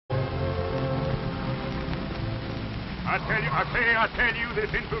I tell you,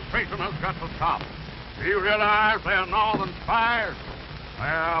 this infiltration has got to stop. Do you realize they're northern spies?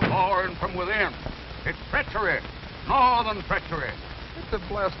 They're boring from within. It's treachery. Northern treachery. Get the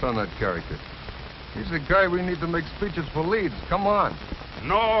blast on that character. He's the guy we need to make speeches for leads. Come on.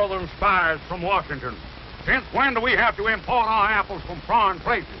 Northern spies from Washington. Since when do we have to import our apples from foreign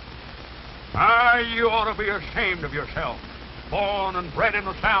places? You ought to be ashamed of yourself. Born and bred in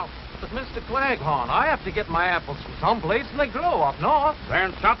the South. But, Mr. Claghorn, I have to get my apples from someplace, and they grow up north.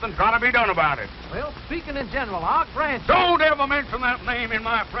 Then something's got to be done about it. Well, speaking in general, I'll grant you... Don't ever mention that name in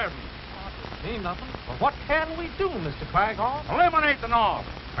my presence. Mean nothing. But what can we do, Mr. Claghorn? Eliminate the North.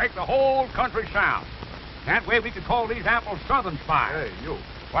 Make the whole country South. That way we could call these apples Southern spies. Hey, you.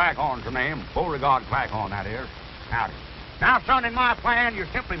 Claghorn's the name. Beauregard Claghorn, that is. Howdy. Now, son, in my plan, you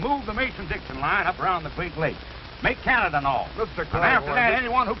simply move the Mason-Dixon line up around the Great Lakes. Make Canada North. Mr. And after that,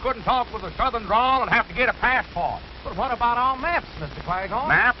 anyone who couldn't talk with a southern drawl would have to get a passport. But what about our maps, Mr. Claghorn?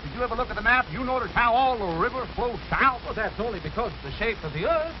 Map? Did you ever look at the map? You notice how all the rivers flow south? Well, that's only because of the shape of the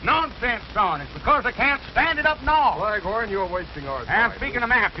earth. Nonsense, son. It's because they can't stand it up north. Claghorn, you're wasting our time. And speaking of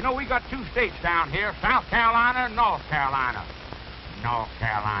maps, you know, we got two states down here, South Carolina and North Carolina. North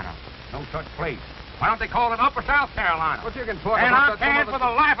Carolina. No such place. Why don't they call it Upper South Carolina? But you can talk and about I can't for the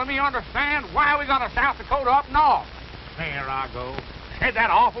life of me understand why we got a South Dakota up north. There I go. Said that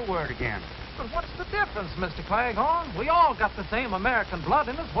awful word again. But what's the difference, Mr. Claghorn? We all got the same American blood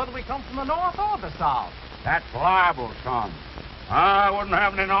in us, whether we come from the north or the south. That's libel, son. I wouldn't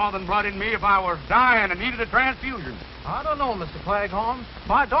have any northern blood in me if I was dying and needed a transfusion. I don't know, Mr. Claghorn.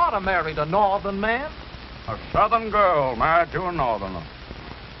 My daughter married a northern man. A southern girl married to a northerner.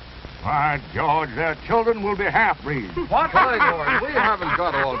 By George, their children will be half-breeds. What? Claghorn, we haven't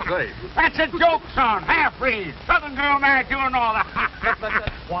got all day. That's a joke, son. Half-breeds. Southern girl married to a northerner.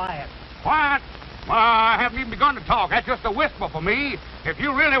 Quiet. Quiet? I haven't even begun to talk. That's just a whisper for me. If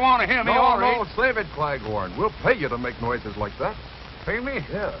you really want to hear me, all right. No, save it, Claghorn. We'll pay you to make noises like that. Pay me?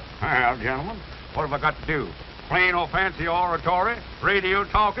 Yeah. Well, gentlemen, what have I got to do? Plain or fancy oratory, radio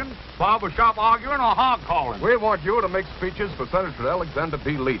talking, barber shop arguing, or hog calling? We want you to make speeches for Senator Alexander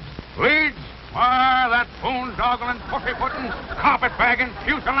B. Leeds. Leeds? Why, that boondoggling, pussy-footing, carpet-bagging,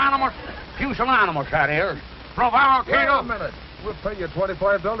 pusillanimous, that is. Prevaricator. Wait a minute. We'll pay you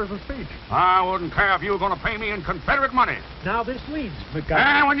 $25 a speech. I wouldn't care if you were going to pay me in Confederate money. Now this Leeds,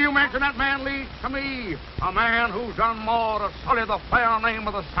 And when you mention that man Leeds to me, a man who's done more to sully the fair name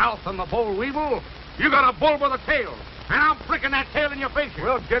of the South than the boll weevil, you got a bull with a tail. And I'm flicking that tail in your face.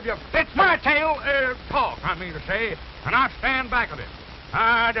 We'll give you... It's my tail, talk, I mean to say, and I stand back of it.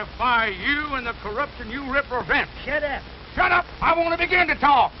 I defy you and the corruption you represent. Shut up. Shut up! I want to begin to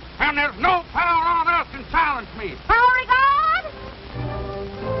talk, and there's no power on earth can silence me. Beauregard?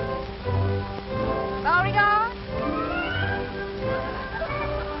 Beauregard?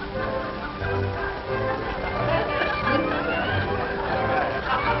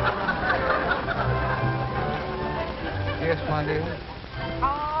 Yes, my dear?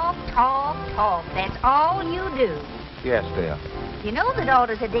 Talk. That's all you do. Yes, dear. You know the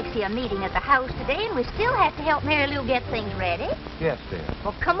Daughters of Dixie are meeting at the house today, and we still have to help Mary Lou get things ready. Yes, dear.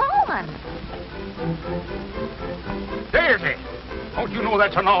 Well, come on. Daisy! Don't you know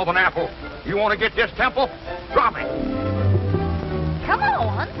that's a northern apple? You want to get this temple? Drop it. Come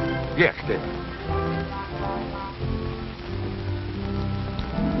on. Yes, dear.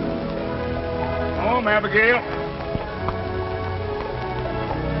 Home, Abigail.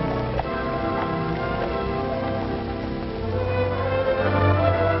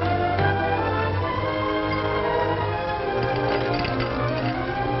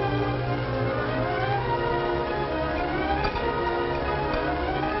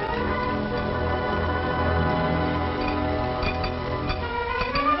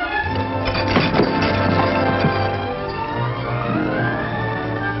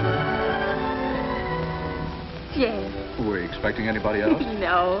 Expecting anybody else?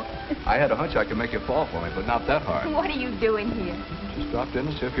 No. I had a hunch I could make you fall for me, but not that hard. What are you doing here? Just dropped in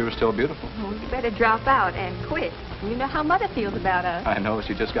to see if you were still beautiful. Oh, you better drop out and quit. You know how Mother feels about us. I know.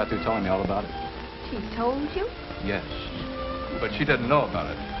 She just got through telling me all about it. She told you? Yes. But she didn't know about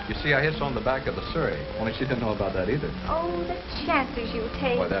it. You see, I hit on the back of the Surrey, only she didn't know about that either. Oh, the chances you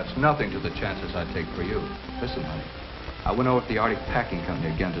take. Why, that's nothing to the chances I take for you. Listen, honey. I went over to the Arctic Packing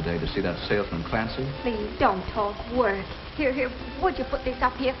Company again today to see that salesman Clancy. Please, don't talk work. Here, would you put this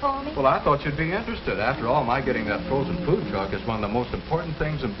up here for me? Well, I thought you'd be interested. After all, my getting that frozen food truck is one of the most important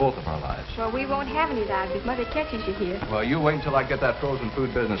things in both of our lives. Well, we won't have any lives if Mother catches you here. Well, you wait until I get that frozen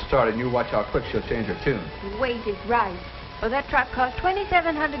food business started, and you watch how quick she'll change her tune. Wait is right. Well, that truck cost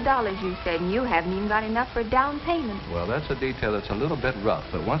 $2,700, you said, and you haven't even got enough for a down payment. Well, that's a detail that's a little bit rough,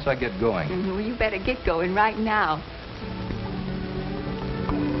 but once I get going... Well, you better get going right now.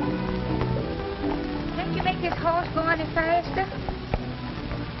 Can't you make this horse go any faster?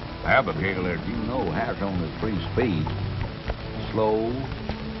 Abigail, as you know, has only 3 speeds. Slow,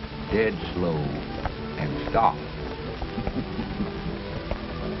 dead slow, and stop.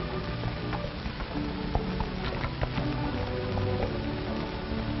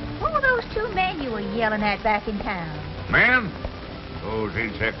 What were those 2 men you were yelling at back in town? Men? Those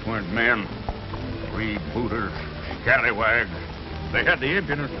insects weren't men. Freebooters, scallywags. They had the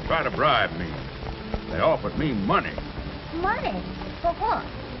impudence to try to bribe me. They offered me money. Money? For what?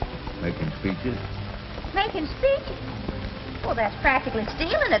 Making speeches. Making speeches? Well, that's practically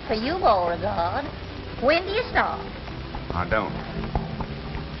stealing it for you, Beauregard. When do you start? I don't.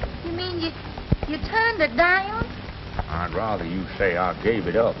 You mean you turned it down? I'd rather you say I gave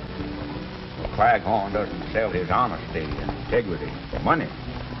it up. Claghorn doesn't sell his honesty and integrity for money.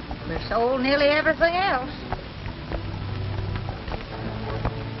 We sold nearly everything else.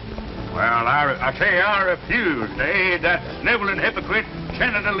 Well, I say I refuse to aid that sniveling hypocrite,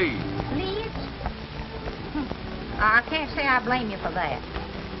 Senator Leeds. Leeds? I can't say I blame you for that.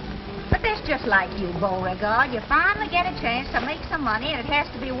 But that's just like you, Beauregard. You finally get a chance to make some money, and it has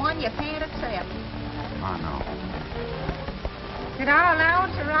to be one you can't accept. I know. Did our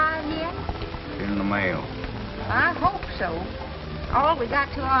allowance arrive yet? In the mail. I hope so. All we got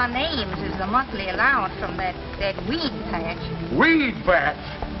to our names is the monthly allowance from that weed patch. Weed patch?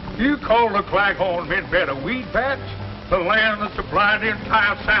 You call the Claghorn mint bed a weed patch? The land that supplied the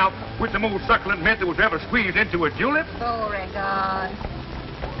entire South with the most succulent mint that was ever squeezed into a julep? Beauregard.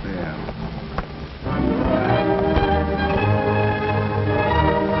 Yeah.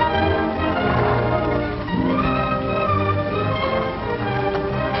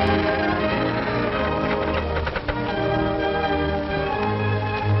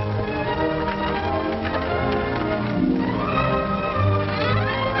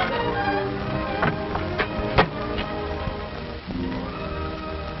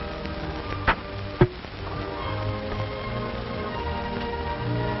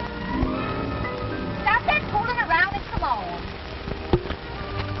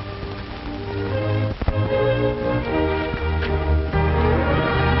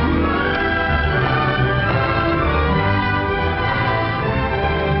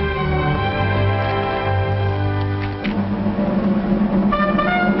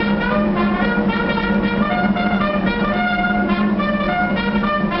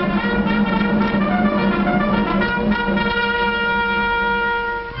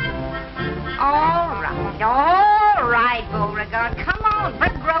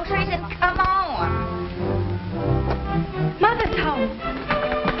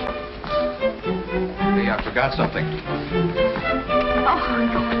 Something. Oh.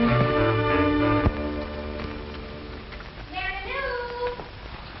 Mary Lou!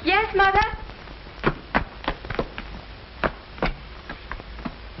 Yes, Mother?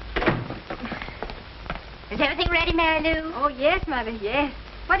 Is everything ready, Mary Lou? Oh, yes, Mother, yes.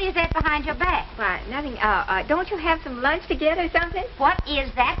 What is that behind your back? Why, nothing. Don't you have some lunch to get or something? What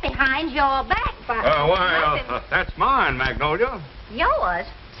is that behind your back? Why, that's mine, Magnolia. Yours?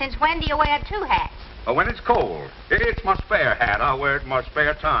 Since when do you wear 2 hats? When it's cold. It's my spare hat. I wear it in my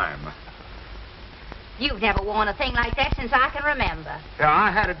spare time. You've never worn a thing like that since I can remember. Yeah, I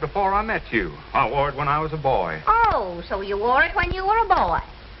had it before I met you. I wore it when I was a boy. Oh, so you wore it when you were a boy.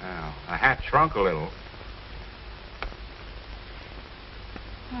 Well, the hat shrunk a little.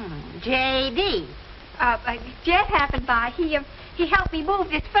 J.D. Jeff happened by. He helped me move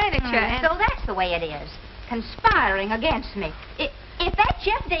this furniture. And So that's the way it is. Conspiring against me. If that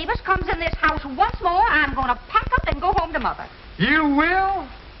Jeff Davis comes in this house once more, I'm going to pack up and go home to Mother. You will?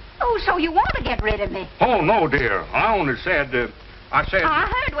 Oh, so you want to get rid of me? Oh, no, dear. I only said, I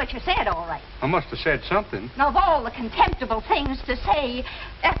heard what you said, all right. I must have said something. Now, of all the contemptible things to say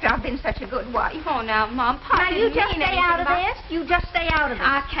after I've been such a good wife. Oh, now, Mom, Pop, Now, you just stay out of this. You just stay out of this.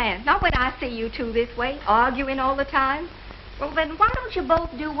 I can't. Not when I see you two this way, arguing all the time. Well, then why don't you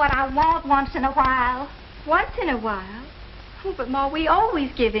both do what I want once in a while? Once in a while? Oh, but, Ma, we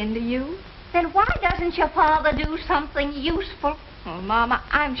always give in to you. Then why doesn't your father do something useful? Oh, Mama,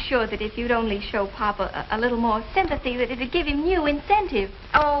 I'm sure that if you'd only show Papa a little more sympathy, that it'd give him new incentive.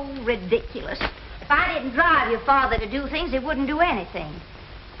 Oh, ridiculous. If I didn't drive your father to do things, he wouldn't do anything.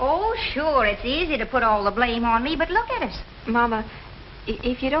 Oh, sure, it's easy to put all the blame on me, but look at us. Mama,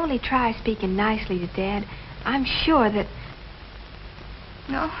 if you'd only try speaking nicely to Dad, I'm sure that...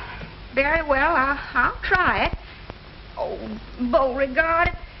 No, very well, I'll try it. Oh,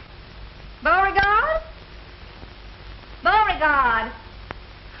 Beauregard. Beauregard? Beauregard.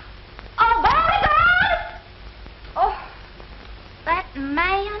 Oh, Beauregard! Oh, that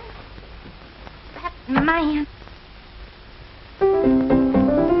man. That man.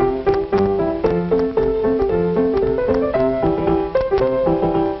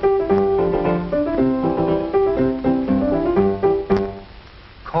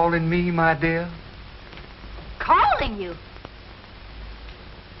 Calling me, my dear? Calling you?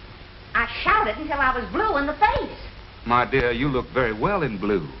 I shouted until I was blue in the face. My dear, you look very well in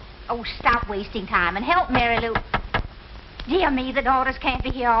blue. Oh, stop wasting time and help Mary Lou. Dear me, the daughters can't be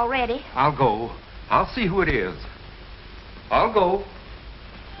here already. I'll go. I'll see who it is. I'll go.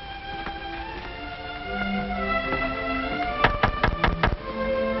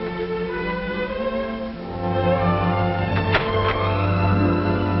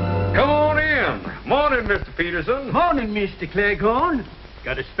 Come on in. Morning, Mr. Peterson. Morning, Mr. Cleghorn.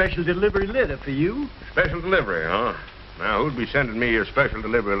 Got a special delivery letter for you. Special delivery, huh? Now, who'd be sending me a special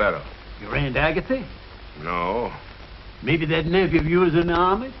delivery letter? Your Aunt Agatha? No. Maybe that nephew of yours in the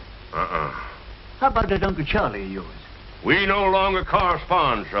army? Uh-uh. How about that Uncle Charlie of yours? We no longer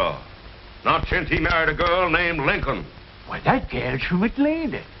correspond, sir. Not since he married a girl named Lincoln. Why, that gal's from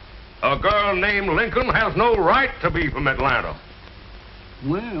Atlanta. A girl named Lincoln has no right to be from Atlanta.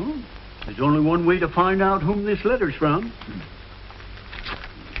 Well, there's only one way to find out whom this letter's from.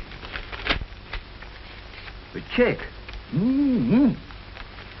 But check. Mm-hmm.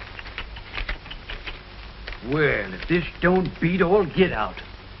 Well, if this don't beat all get out.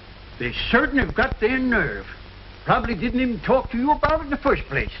 They certain have got their nerve. Probably didn't even talk to you about it in the first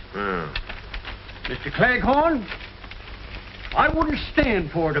place. Mr. Cleghorn, I wouldn't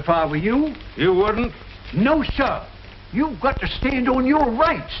stand for it if I were you. You wouldn't? No, sir. You've got to stand on your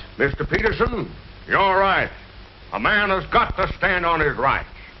rights. Mr. Peterson, you're right. A man has got to stand on his rights.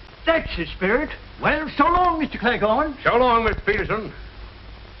 That's the spirit. Well, so long, Mr. Cleghorn. So long, Mr. Peterson.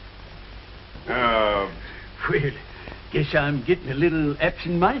 Well, guess I'm getting a little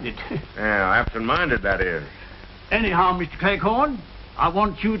absent-minded. Yeah, absent-minded, that is. Anyhow, Mr. Cleghorn, I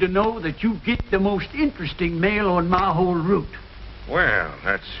want you to know that you get the most interesting mail on my whole route. Well,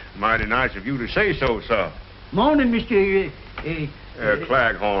 that's mighty nice of you to say so, sir. Morning, Mr.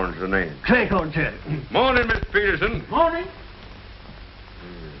 Cleghorn's the name. Cleghorn, sir. Morning, Mr. Peterson. Morning.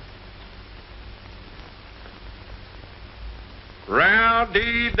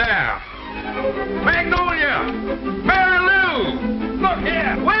 Row-dee-dow. Magnolia! Mary Lou! Look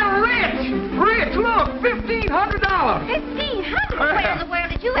here! Well, Rich, look, $1,500. $1,500? Where in the world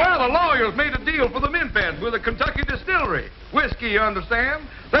did you Well, the lawyers made a deal for the mint beds with a Kentucky distillery. Whiskey, you understand?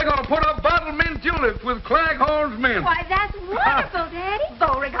 They're going to put up bottled mint tulips with Cleghorn's mint. Why, that's wonderful, Daddy.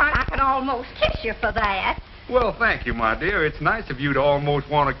 Beauregard, I can almost kiss you for that. Well, thank you, my dear. It's nice of you to almost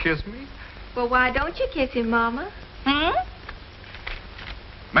want to kiss me. Well, why don't you kiss him, Mama?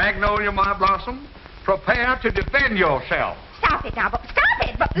 Magnolia, my blossom, prepare to defend yourself. Stop it now, stop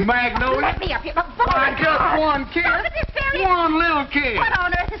it. Magnolia? Let me up here. Why, just one kiss. Stop it, this very... One little kiss. What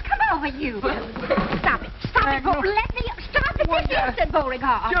on earth has come over you? Stop it. Let me up. Stop it this instant,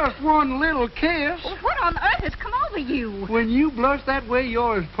 Beauregard. Just one little kiss. What on earth has come over you? When you blush that way,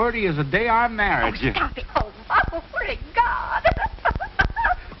 you're as pretty as the day I married you. Stop it. Oh, Beauregard.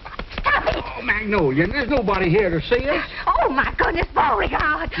 Stop it. Oh, Magnolia, there's nobody here to see us. Oh, my goodness,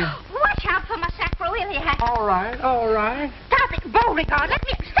 Beauregard. Watch out for my sacroiliac. All right. Stop it, Beauregard. Let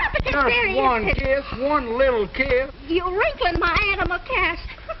me... Stop it this very Just one instant. kiss, one little kiss. You're wrinkling my animal cast.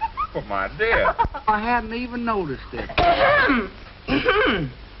 Oh, my dear. I hadn't even noticed it.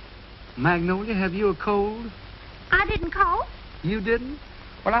 Magnolia, have you a cold? I didn't call. You didn't?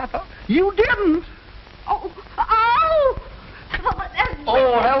 Well, I thought... You didn't? Oh!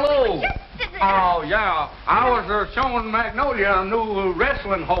 Oh, hello. Oh, yeah. I was showing Magnolia a new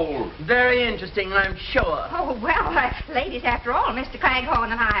wrestling hold. Very interesting, I'm sure. Oh, well, ladies, after all, Mr.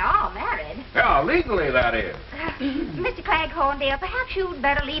 Cleghorn and I are married. Yeah, legally, that is. Mr. Cleghorn, dear, perhaps you'd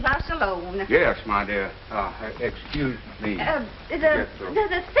better leave us alone. Yes, my dear. Excuse me. The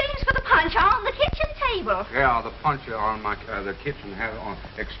things for the punch are on the kitchen table. Yeah, the puncher on the kitchen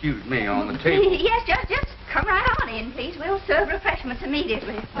excuse me, on the table. Yes, just come right on in, please. We'll serve refreshments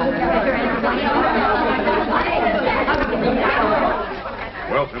immediately.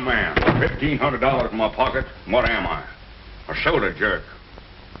 Wealthy man, $1,500 in my pocket. What am I? A soda jerk.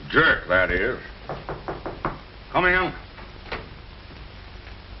 Jerk, that is. Come in.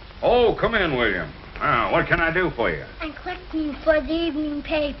 Oh, come in, William. What can I do for you? I'm collecting for the evening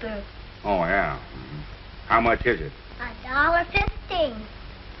paper. Oh, yeah. How much is it? $1.15.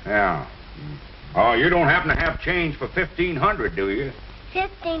 Yeah. Oh, you don't happen to have change for $1,500, do you?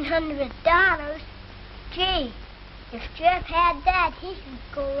 $1,500? Gee, if Jeff had that, he could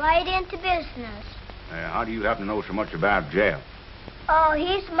go right into business. How do you happen to know so much about Jeff? Oh,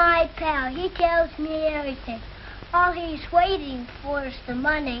 he's my pal. He tells me everything. All he's waiting for is the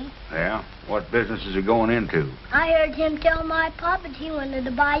money. Yeah? What business is he going into? I heard him tell my papa that he wanted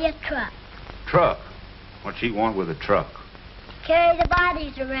to buy a truck. Truck? What's he want with a truck? Carry the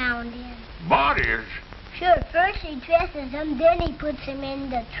bodies around in. Bodies? Sure, first he dresses them, then he puts them in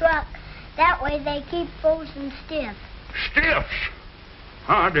the truck. That way they keep frozen stiff. Stiffs?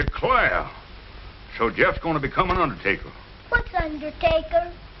 I declare. So Jeff's going to become an undertaker. What's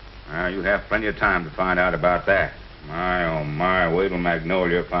undertaker? You have plenty of time to find out about that. My, oh my, wait till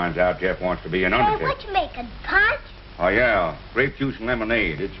Magnolia finds out Jeff wants to be an undertaker. Hey, what you making, punch? Oh, yeah, grape juice and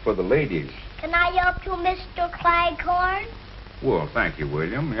lemonade. It's for the ladies. Can I help you, Mr. Claghorn? Well, thank you,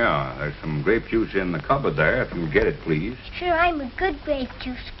 William. Yeah, there's some grape juice in the cupboard there, if you'll get it, please. Sure, I'm a good grape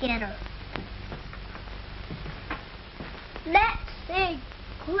juice getter. Let's see,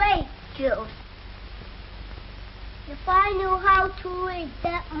 grape juice. If I knew how to read,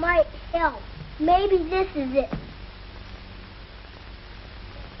 that might help. Maybe this is it.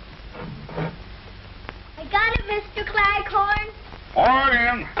 I got it, Mr. Claghorn. All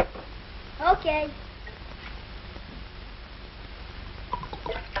right, in. Okay.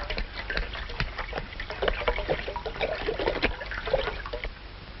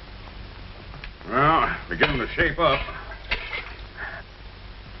 Well, beginning to shape up.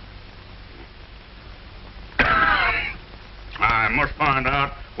 I must find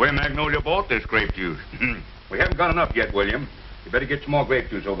out where Magnolia bought this grape juice. We haven't got enough yet, William. You better get some more grape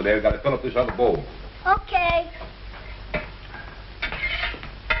juice over there. We've got to fill up this other bowl. Okay.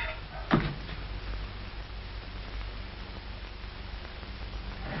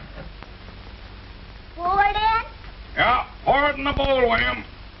 Pour it in? Yeah, pour it in the bowl, William.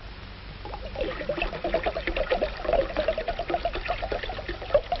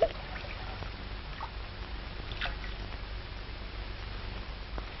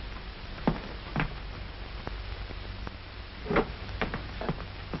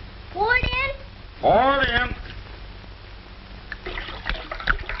 Pour it in? Pour it in.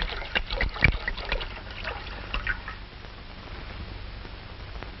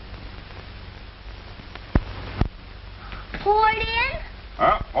 Pour it in?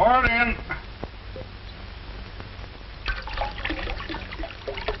 Pour it in.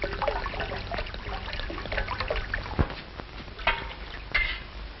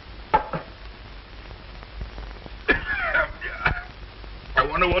 I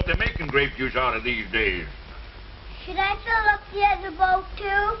wonder what they're making grape juice out of these days. Should I fill up the other boat,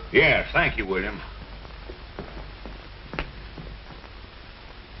 too? Yes, thank you, William.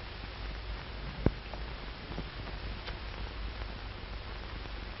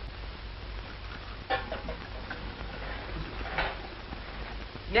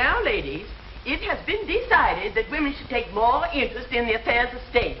 Now, ladies, it has been decided that women should take more interest in the affairs of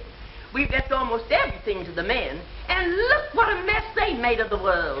state. We've left almost everything to the men, and look what a mess they made of the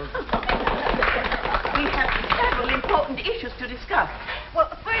world. We have several important issues to discuss. Well,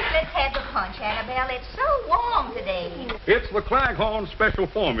 first let's have the punch, Annabelle. It's so warm today. It's the Claghorn Special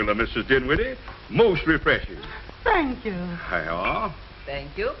Formula, Mrs. Dinwiddie. Most refreshing. Thank you. There you are.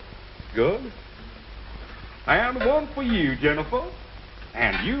 Thank you. Good. And one for you, Jennifer.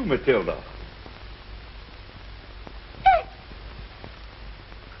 And you, Matilda.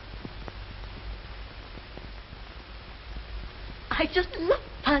 I just love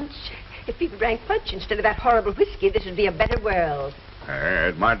punch. If people drank punch instead of that horrible whiskey, this would be a better world.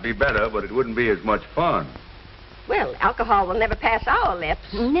 It might be better, but it wouldn't be as much fun. Well, alcohol will never pass our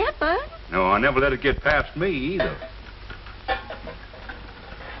lips. Never? No, I never let it get past me either.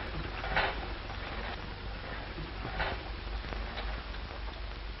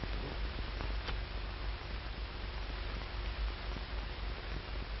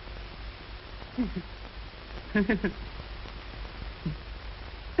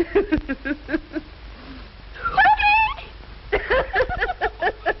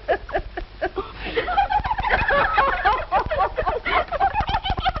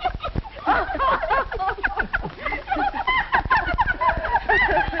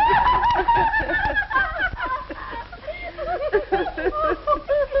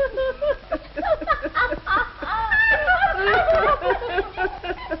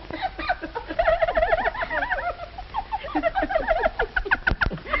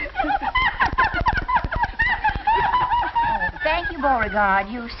 Beauregard,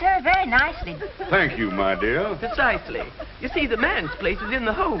 you serve very nicely. Thank you, my dear. Precisely. You see, the man's place is in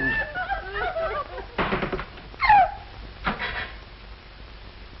the home.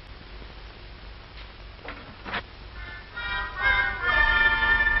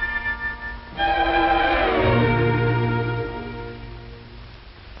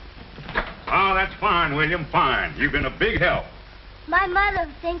 William, fine. You've been a big help. My mother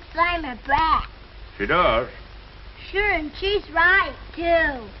thinks I'm a brat. She does. Sure, and she's right,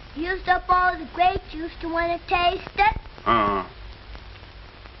 too. Used up all the grape juice to want to taste it.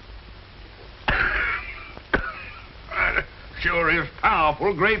 Sure is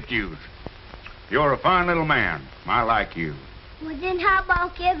powerful grape juice. You're a fine little man. I like you. Well, then how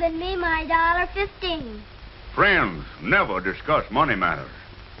about giving me my $1.15? Friends never discuss money matters.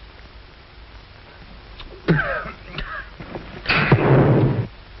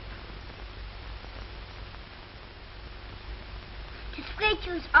 Does grape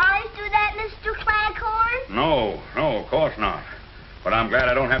juice always do that, Mr. Claghorn? No, of course not. But I'm glad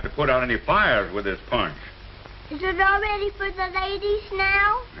I don't have to put out any fires with this punch. Is it all ready for the ladies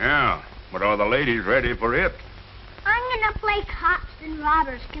now? Yeah, but are the ladies ready for it? I'm gonna play cops and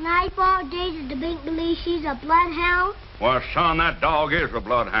robbers. Can I borrow Daisy to make believe she's a bloodhound? Well, son, that dog is a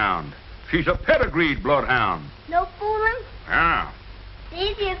bloodhound. She's a pedigreed bloodhound. No fooling? Yeah.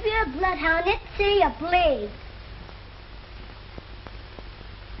 Daisy, if you're a bloodhound, let's see you bleed.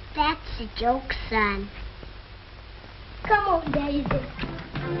 That's a joke, son. Come on, Daisy.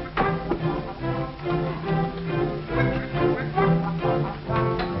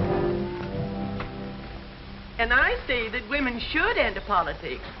 And I say that women should enter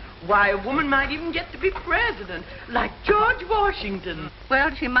politics. Why, a woman might even get to be president, like George Washington. Well,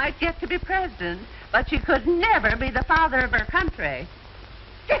 she might get to be president, but she could never be the father of her country.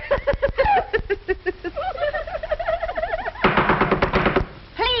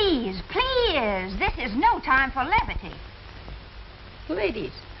 Please, please, this is no time for levity.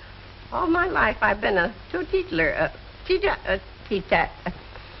 Ladies, all my life I've been a teetotaler,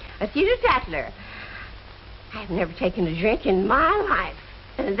 teeter-tattler. I've never taken a drink in my life.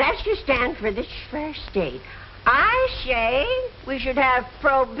 And that should stand for this fair state. I say we should have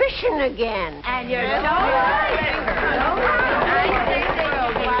prohibition again. And you're so right.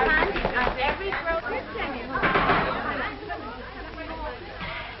 Every prohibition.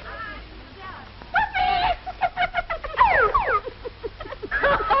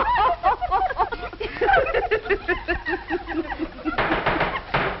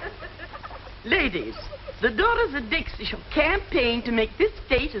 Ladies, the Daughters of Dixie shall campaign to make this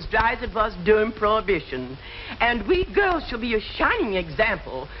state as dry as it was during Prohibition. And we girls shall be a shining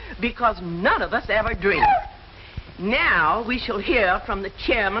example because none of us ever drink. Now we shall hear from the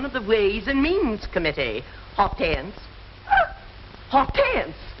chairman of the Ways and Means Committee. Hortense.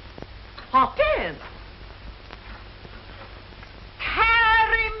 Hortense. Hortense.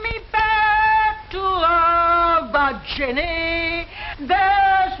 Carry me back to Virginia.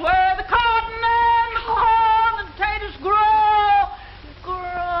 There's where the cotton and corn and potatoes grow.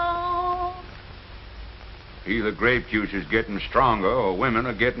 Either grape juice is getting stronger or women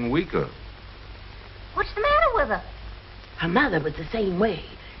are getting weaker. What's the matter with her? Her mother was the same way.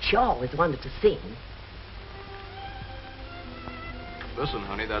 She always wanted to sing. Listen,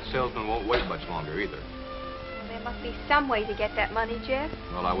 honey, that salesman won't wait much longer either. There must be some way to get that money, Jeff.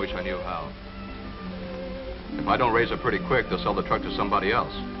 Well, I wish I knew how. If I don't raise it pretty quick, they'll sell the truck to somebody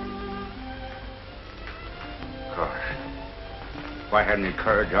else. Gosh. If I had any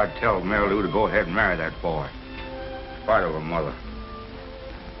courage, I'd tell Mary Lou to go ahead and marry that boy. In spite of her mother.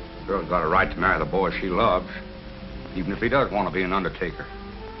 The girl's got a right to marry the boy she loves, even if he does want to be an undertaker.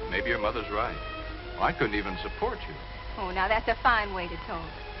 Maybe your mother's right. Well, I couldn't even support you. Oh, now that's a fine way to talk.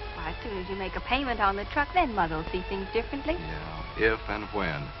 Why, as soon as you make a payment on the truck, then Mother will see things differently. Yeah, if and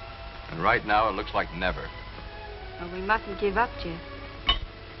when. And right now, it looks like never. Well, we mustn't give up, Jeff.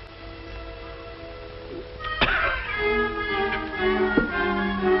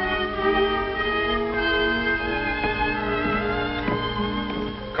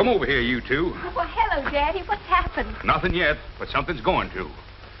 Come over here, you two. Well, hello, Daddy. What's happened? Nothing yet, but something's going to.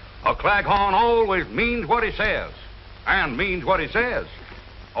 A Claghorn always means what he says, and means what he says.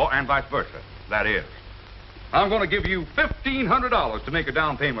 Oh, and vice versa, that is. I'm going to give you $1,500 to make a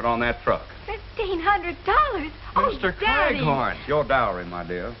down payment on that truck. $1,500? Oh, Mr. Daddy. Claghorn. It's your dowry, my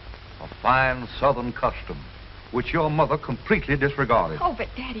dear. A fine Southern custom, which your mother completely disregarded. Oh, but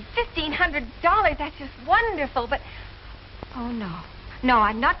Daddy, $1,500, that's just wonderful, but... Oh, no. No,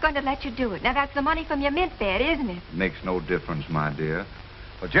 I'm not going to let you do it. Now, that's the money from your mint bed, isn't it? Makes no difference, my dear.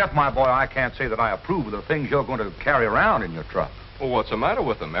 But, Jeff, my boy, I can't say that I approve of the things you're going to carry around in your truck. Well, what's the matter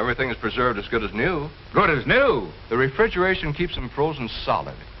with them? Everything is preserved as good as new. Good as new? The refrigeration keeps them frozen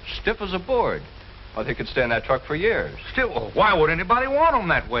solid, stiff as a board. Well, they could stay in that truck for years. Still, why would anybody want them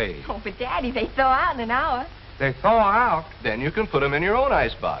that way? Oh, but Daddy, they thaw out in an hour. They thaw out? Then you can put them in your own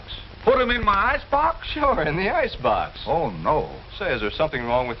icebox. Put them in my icebox? Sure, in the icebox. Oh, no. Say, is there something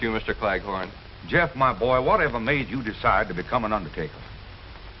wrong with you, Mr. Claghorn? Jeff, my boy, whatever made you decide to become an undertaker?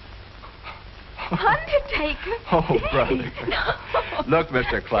 Undertaker? Oh, brother. Look,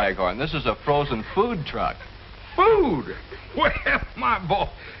 Mr. Claghorn, this is a frozen food truck. Food? Well, my boy,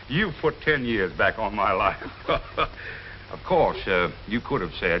 you put 10 years back on my life. Of course, you could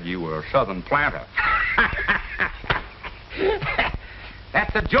have said you were a southern planter.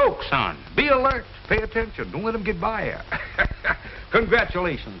 That's a joke, son. Be alert. Pay attention. Don't let them get by you.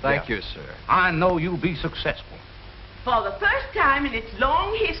 Congratulations. Thank you, sir. I know you'll be successful. For the first time in its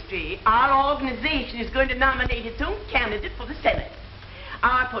long history, our organization is going to nominate its own candidate for the Senate.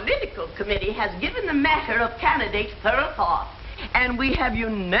 Our political committee has given the matter of candidates thorough thought, and we have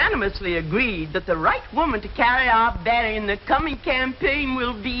unanimously agreed that the right woman to carry our banner in the coming campaign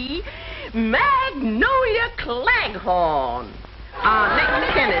will be Magnolia Claghorn, our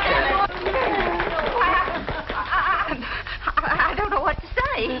next senator. I don't know what to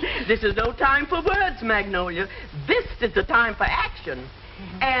say. This is no time for words, Magnolia. This is the time for action.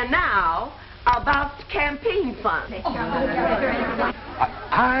 And now, about campaign funds.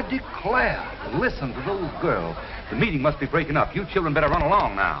 I declare. Listen to those girls. The meeting must be breaking up. You children better run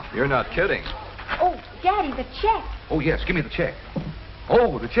along now. You're not kidding. Oh, Daddy, the check. Oh, yes. Give me the check.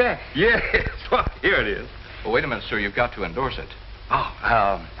 Oh, the check. Yes. Well, here it is. Well, wait a minute, sir. You've got to endorse it. Oh,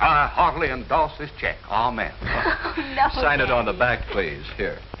 I heartily endorse this check. Amen. No, Sign it on the Daddy. back, please.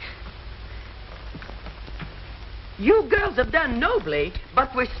 Here. You girls have done nobly, but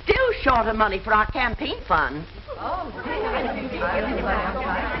we're still short of money for our campaign fund.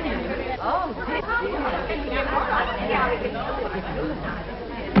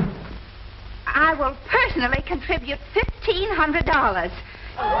 I will personally contribute $1,500.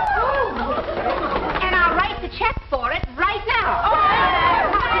 And I'll write the check for it right now.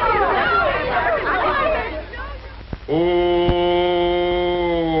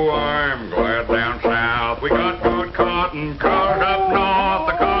 Oh, I'm glad down south we got good cotton. Cars up north,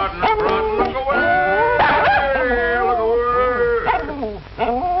 the cotton's front. Look away! Look away!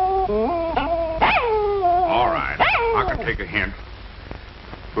 All right, I can take a hint.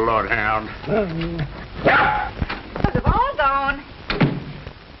 Bloodhound. They've all gone.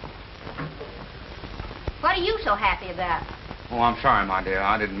 What are you so happy about? Oh, I'm sorry, my dear.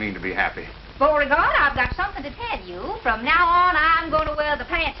 I didn't mean to be happy. Beauregard, I've got something to tell you. From now on, I'm going to wear the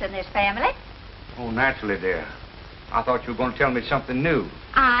pants in this family. Oh, naturally, dear. I thought you were going to tell me something new.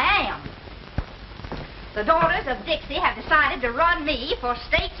 I am. The Daughters of Dixie have decided to run me for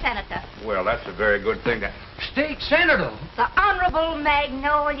state senator. Well, that's a very good thing. State senator? The Honorable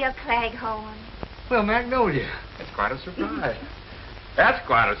Magnolia Claghorn. Well, Magnolia, that's quite a surprise. That's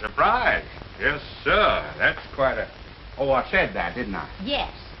quite a surprise. Yes, sir. That's quite a... Oh, I said that, didn't I?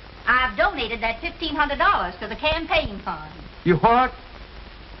 Yes. I've donated that $1,500 to the campaign fund. You what?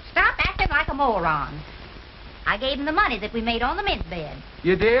 Stop acting like a moron. I gave him the money that we made on the mint bed.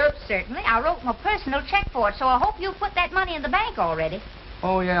 You did? Certainly. I wrote him a personal check for it, so I hope you've put that money in the bank already.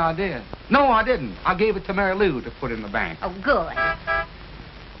 Oh, yeah, I did. No, I didn't. I gave it to Mary Lou to put in the bank. Oh, good.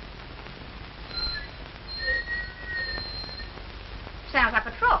 Sounds like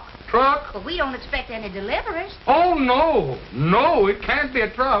a truck. Truck? But we don't expect any deliveries. Oh, no. No, it can't be a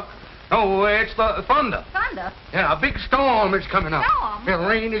truck. No, it's the thunder. Thunder? Yeah, a big storm is coming up. Storm? The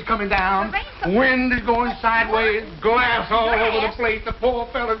rain is coming down. The rain's coming Wind is going sideways. Glass all over the Glass? place. The poor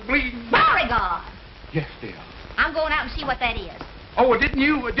fella's bleeding. Beauregard! Yes, dear. I'm going out and see what that is. Oh,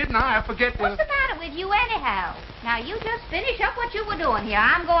 didn't I? I forget to... What's the matter with you anyhow? Now, you just finish up what you were doing here.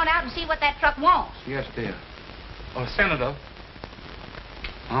 I'm going out and see what that truck wants. Yes, dear. Oh, Senator,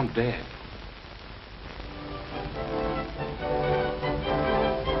 I'm dead.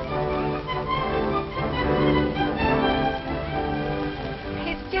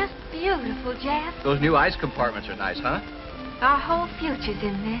 It's just beautiful, Jeff. Those new ice compartments are nice, huh? Our whole future's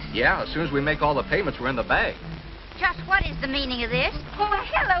in this. Yeah, as soon as we make all the payments, we're in the bag. Just what is the meaning of this? Oh,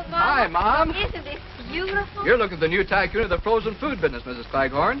 hello, Mom. Hi, Mom. Isn't this beautiful? You're looking at the new tycoon of the frozen food business, Mrs.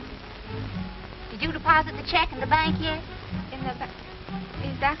 Claghorn. Did you deposit the check in the bank yet?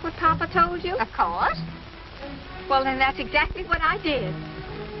 Is that what Papa told you? Of course. Well, then that's exactly what I did.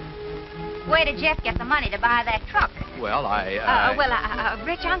 Where did Jeff get the money to buy that truck? Well, a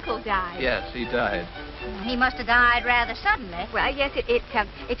rich uncle died. Yes, he died. He must have died rather suddenly. Well, yes,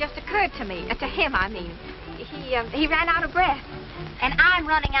 it just occurred to me. To him, I mean. He ran out of breath. And I'm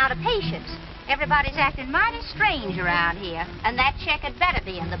running out of patience. Everybody's acting mighty strange around here. And that check had better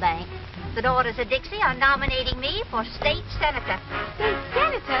be in the bank. The Daughters of Dixie are nominating me for state senator. State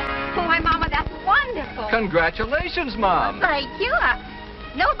senator? Oh, my Mama, that's wonderful. Congratulations, Mom. Thank you.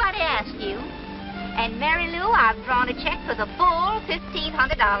 Nobody asked you. And Mary Lou, I've drawn a check for the full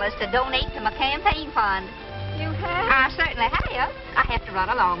 $1,500 to donate to my campaign fund. You have? I certainly have. I have to run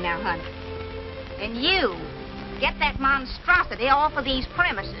along now, honey. And you, get that monstrosity off of these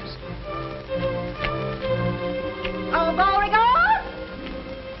premises. Oh, Beauregard!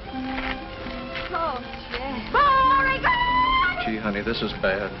 Oh, Jeff. Beauregard! Gee, honey, this is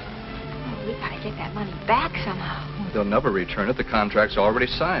bad. Oh, we gotta get that money back somehow. They'll never return it. The contract's already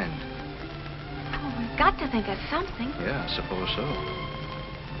signed. Oh, we've got to think of something. Yeah, I suppose so.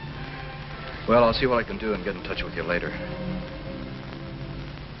 Well, I'll see what I can do and get in touch with you later.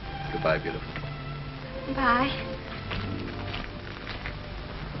 Goodbye, beautiful. Bye.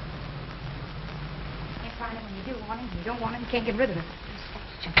 Can't find him when you do want him. You don't want him, you can't get rid of him.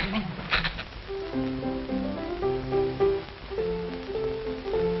 Jumping in.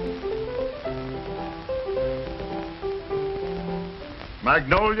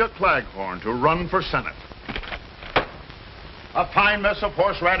 Magnolia Claghorn to run for Senate. A fine mess of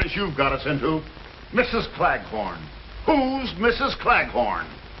horseradish you've got us into. Mrs. Claghorn. Who's Mrs. Claghorn?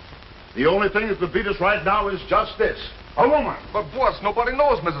 The only thing that could beat us right now is just this. A woman. But, boss, nobody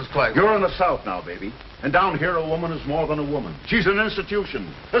knows Mrs. Claghorn. You're in the South now, baby. And down here, a woman is more than a woman. She's an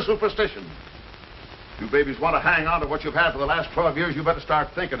institution, a superstition. You babies want to hang on to what you've had for the last 12 years, you better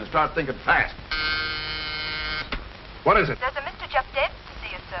start thinking, and start thinking fast. What is it? There's a Mr. Jeff Davis to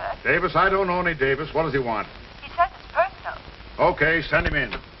see you, sir. Davis? I don't know any Davis. What does he want? He says it's personal. Okay, send him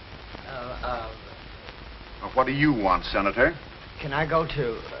in. What do you want, Senator? Can I go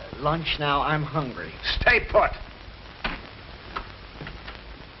to lunch now? I'm hungry. Stay put.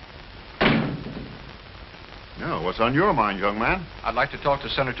 Now, what's on your mind, young man? I'd like to talk to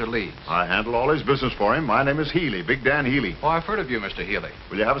Senator Leeds. I handle all his business for him. My name is Healy, Big Dan Healy. Oh, I've heard of you, Mr. Healy.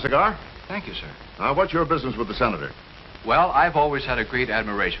 Will you have a cigar? Thank you, sir. Now, what's your business with the senator? Well, I've always had a great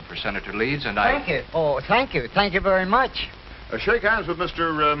admiration for Senator Leeds, and I... Thank you. Oh, thank you. Thank you very much. Shake hands with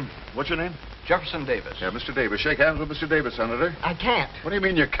Mr. What's your name? Jefferson Davis. Yeah, Mr. Davis. Shake hands with Mr. Davis, Senator. I can't. What do you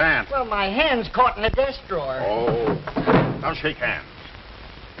mean you can't? Well, my hand's caught in the desk drawer. Oh. Now shake hands.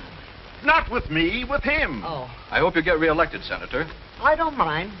 Not with me, with him. Oh. I hope you get reelected, Senator. I don't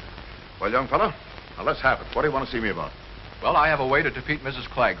mind. Well, young fella, now let's have it. What do you want to see me about? Well, I have a way to defeat Mrs.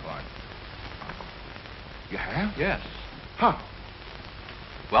 Claghorn. You have? Yes. Huh.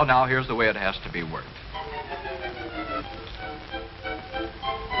 Well, now, here's the way it has to be worked.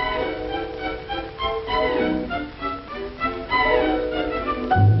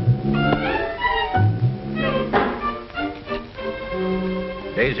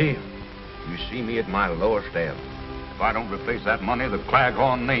 Daisy, you see me at my lowest ebb. If I don't replace that money, the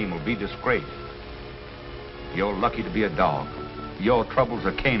Claghorn name will be disgraced. You're lucky to be a dog. Your troubles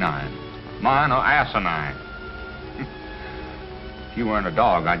are canine. Mine are asinine. If you weren't a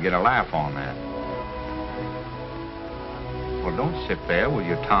dog, I'd get a laugh on that. Well, don't sit there with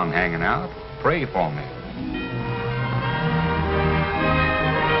your tongue hanging out. Pray for me.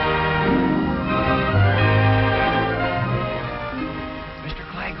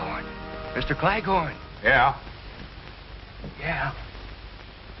 Mr. Claghorn. Yeah? Yeah.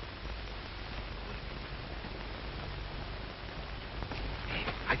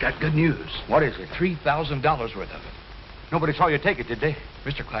 I got good news. What is it? $3,000 worth of it. Nobody saw you take it, did they?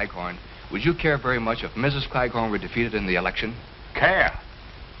 Mr. Claghorn, would you care very much if Mrs. Claghorn were defeated in the election? Care?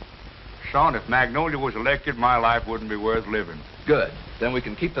 Son, if Magnolia was elected, my life wouldn't be worth living. Good. Then we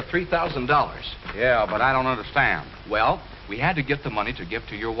can keep the $3,000. Yeah, but I don't understand. Well, we had to get the money to give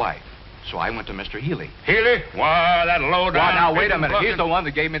to your wife. So I went to Mr. Healy. Healy? Why, that low down... Well, now, wait a minute. He's the one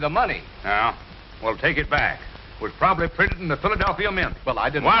that gave me the money. Yeah? Well, take it back. It was probably printed in the Philadelphia Mint. Well,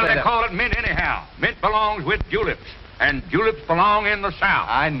 I didn't Why say do they that. call it mint anyhow? Mint belongs with juleps, and juleps belong in the South.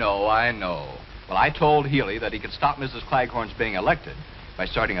 I know. Well, I told Healy that he could stop Mrs. Claghorn's being elected by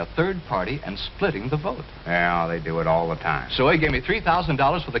starting a third party and splitting the vote. Yeah, they do it all the time. So he gave me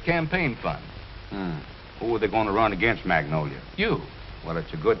 $3,000 for the campaign fund. Who are they going to run against, Magnolia? You. Well,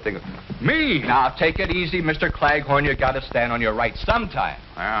 it's a good thing. Me? Now, take it easy, Mr. Claghorn. You got to stand on your rights sometime.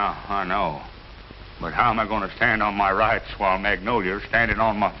 Yeah, I know. But how am I going to stand on my rights while Magnolia's standing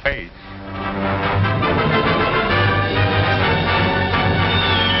on my face?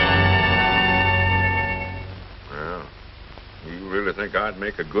 Well, you really think I'd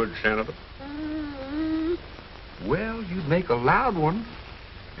make a good senator? Well, you'd make a loud one,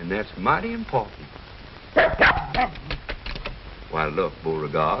 and that's mighty important. Why, look,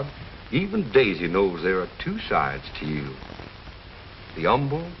 Beauregard, even Daisy knows there are two sides to you. The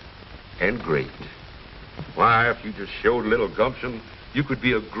humble and great. Why, if you just showed a little gumption, you could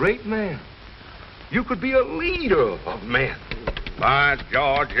be a great man. You could be a leader of men. By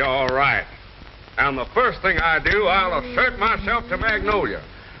George, you're right. And the first thing I do, I'll assert myself to Magnolia.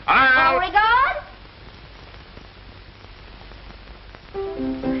 I'll... Beauregard?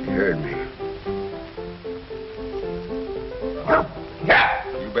 She heard me.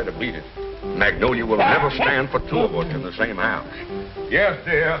 Yeah. You better beat it. Magnolia will never stand for two of us in the same house. Yes,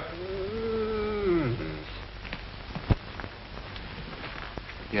 dear.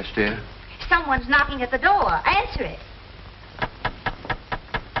 Yes, dear? Someone's knocking at the door. Answer it.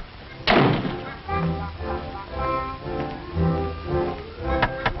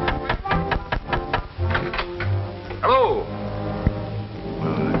 Hello.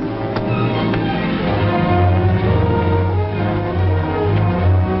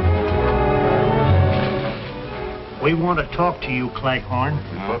 We want to talk to you, Claghorn.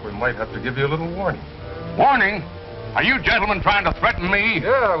 We thought we might have to give you a little warning. Warning? Are you gentlemen trying to threaten me?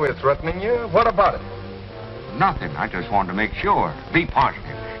 Yeah, we're threatening you. What about it? Nothing. I just wanted to make sure. Be positive.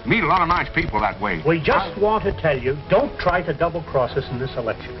 Meet a lot of nice people that way. We just want to tell you, don't try to double-cross us in this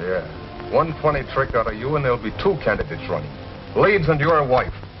election. Yeah. One funny trick out of you and there'll be two candidates running. Leeds and your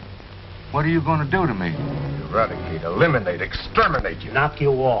wife. What are you going to do to me? Eradicate, eliminate, exterminate you. Knock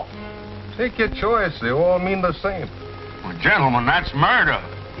you off. Take your choice. They all mean the same. Well, gentlemen, that's murder.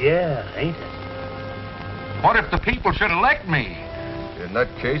 Yeah, ain't it? What if the people should elect me? In that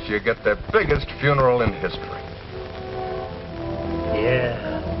case, you get the biggest funeral in history.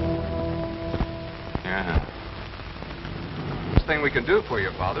 Yeah. Yeah. Best thing we can do for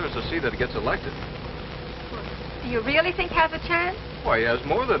your father is to see that he gets elected. Do you really think he has a chance? Why, he has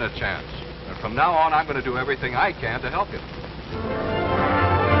more than a chance. And from now on, I'm going to do everything I can to help him.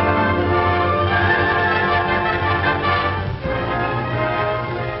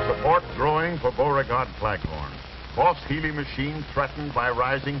 Support growing for Beauregard Claghorn. Boss Healy machine threatened by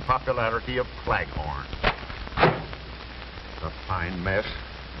rising popularity of Claghorn. A fine mess.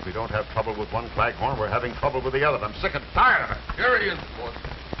 If we don't have trouble with one Claghorn, we're having trouble with the other. I'm sick and tired of it. Here he is, boss.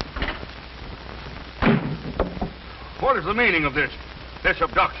 What is the meaning of this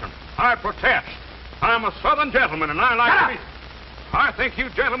abduction? I protest. I'm a Southern gentleman, and I like to be... I think you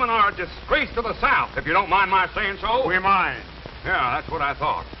gentlemen are a disgrace to the South, if you don't mind my saying so. We mind. Yeah, that's what I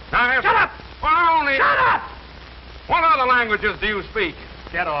thought. Now, Shut up! Well, Shut up! What other languages do you speak?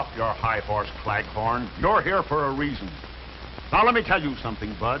 Get off your high horse, Claghorn. You're here for a reason. Now, let me tell you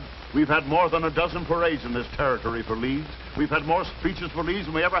something, Bud. We've had more than a dozen parades in this territory for Leeds. We've had more speeches for Leeds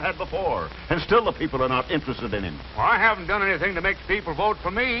than we ever had before. And still the people are not interested in him. Well, I haven't done anything to make people vote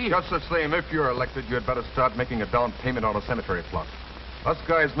for me. Just the same, if you're elected, you'd better start making a down payment on a cemetery plot. Us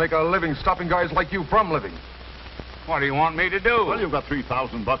guys make a living stopping guys like you from living. What do you want me to do? Well, you've got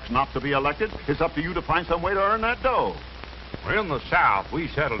 $3,000 not to be elected. It's up to you to find some way to earn that dough. Well, in the South, we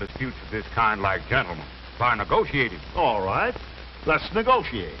settle disputes of this kind like gentlemen, by negotiating. All right. Let's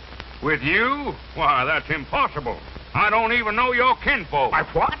negotiate. With you? Why, that's impossible. I don't even know your kinfolk. My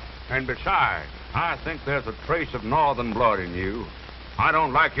what? And besides, I think there's a trace of northern blood in you. I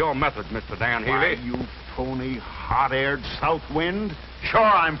don't like your methods, Mr. Dan Healy. Why, you phony, hot-aired south wind. Sure,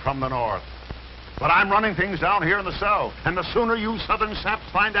 I'm from the north. But I'm running things down here in the south. And the sooner you southern saps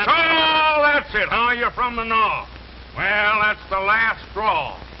find out... Oh, that's it, huh? You're from the north. Well, that's the last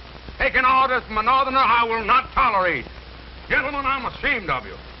straw. Taking orders from a northerner I will not tolerate. Gentlemen, I'm ashamed of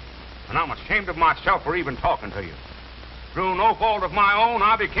you. And I'm ashamed of myself for even talking to you. Through no fault of my own,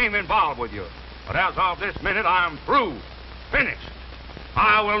 I became involved with you. But as of this minute, I'm through. Finished.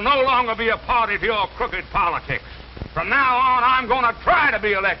 I will no longer be a party to your crooked politics. From now on, I'm going to try to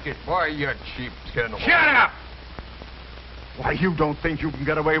be elected. Why, you cheap tin. Shut up! Why, you don't think you can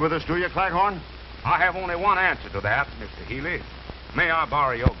get away with this, do you, Claghorn? I have only one answer to that, Mr. Healy. May I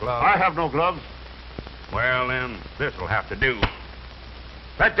borrow your gloves? I have no gloves. Well, then, this'll have to do.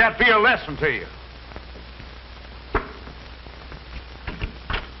 Let that be a lesson to you.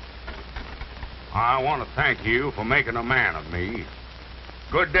 I want to thank you for making a man of me.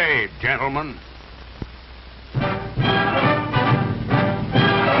 Good day, gentlemen.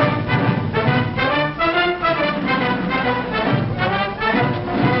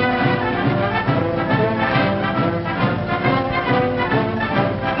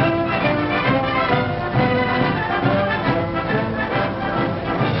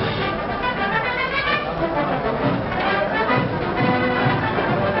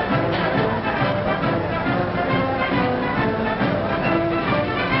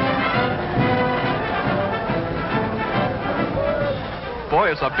 Boy,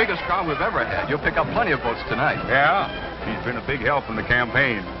 it's the biggest crowd we've ever had. You'll pick up plenty of votes tonight. Yeah, he's been a big help in the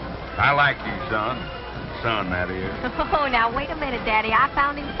campaign. I like you, son. Son, that is. Oh, now, wait a minute, Daddy. I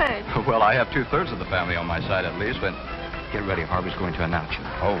found him first. Well, I have 2/3 of the family on my side, at least, but get ready. Harvey's going to announce you.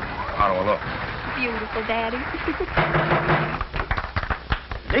 Oh, how do I look? beautiful, Daddy.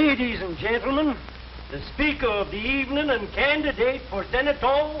 Ladies and gentlemen, the speaker of the evening and candidate for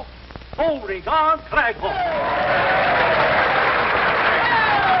Senator, Beauregard Claghorn.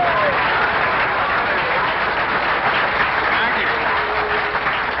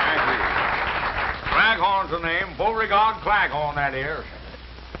 Claghorn's the name. Beauregard Claghorn, that is.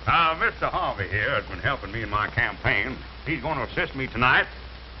 Mr. Harvey here has been helping me in my campaign. He's going to assist me tonight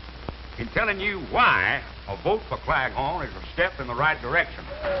in telling you why a vote for Claghorn is a step in the right direction.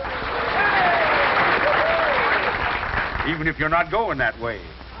 Even if you're not going that way.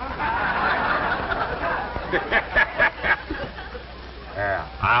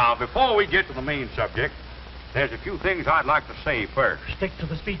 Before we get to the main subject, there's a few things I'd like to say first. Stick to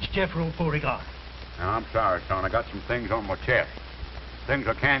the speech, Jeffrey Beauregard. Now, I'm sorry, son. I got some things on my chest. Things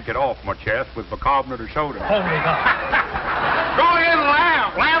I can't get off my chest with bicarbonate of soda. Beauregard. Go ahead and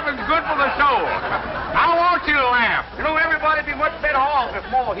laugh. Laughing's good for the soul. I want you to laugh. You know, everybody'd be much better off if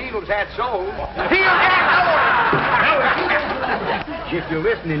more heels had souls. Heels had souls! If you're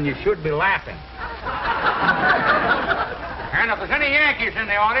listening, you should be laughing. And if there's any Yankees in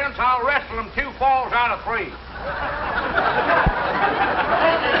the audience, I'll wrestle them 2 falls out of 3.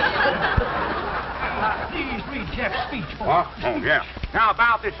 Please read Jeff's speech for What? Oh, yeah. Now,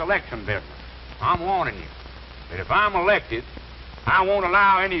 about this election business, I'm warning you that if I'm elected, I won't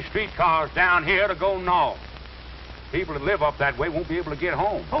allow any streetcars down here to go north. People that live up that way won't be able to get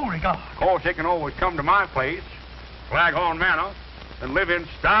home. Beauregard. Of course, they can always come to my place, Claghorn Manor, and live in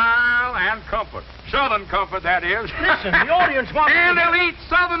style and comfort. Southern comfort, that is. Listen, the audience wants And they'll eat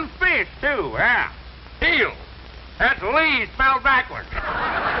southern fish, too, yeah. Eel. That's Lee spelled backwards.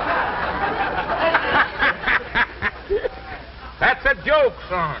 That's a joke,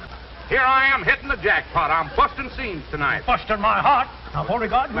 son. Here I am hitting the jackpot. I'm busting scenes tonight. Busting my heart. Now,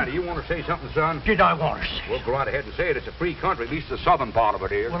 Beauregard. Now, do you want to say something, son? Did I want to say? Well, go right ahead and say it. It's a free country, at least the southern part of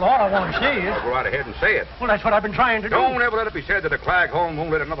it is. Well, all I want to say is... Well, go right ahead and say it. Well, that's what I've been trying to do. Don't ever let it be said that a Claghorn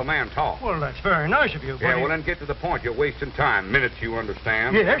won't let another man talk. Well, that's very nice of you, but... Yeah, well, then get to the point. You're wasting time. Minutes, you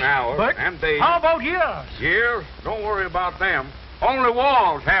understand. Yes, and hours, but and days. How about years? Years? Don't worry about them. Only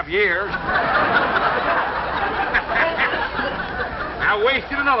walls have years. I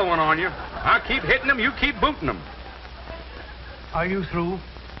wasted another one on you. I keep hitting them, you keep booting them. Are you through?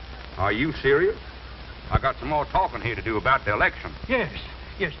 Are you serious? I got some more talking here to do about the election. Yes.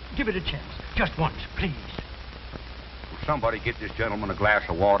 Give it a chance. Just once, please. Will somebody get this gentleman a glass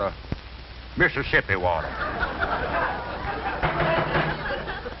of water? Mississippi water.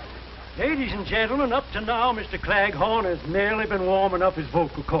 Ladies and gentlemen, up to now, Mr. Claghorn has merely been warming up his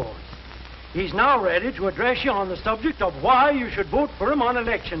vocal cords. He's now ready to address you on the subject of why you should vote for him on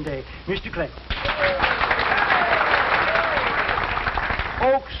Election Day. Mr. Claghorn.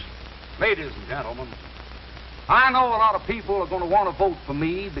 Folks, ladies and gentlemen, I know a lot of people are going to want to vote for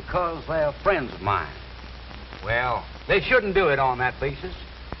me because they're friends of mine. Well, they shouldn't do it on that basis,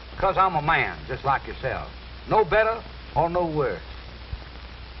 because I'm a man, just like yourself. No better or no worse.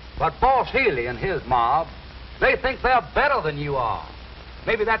 But Boss Healy and his mob, they think they're better than you are.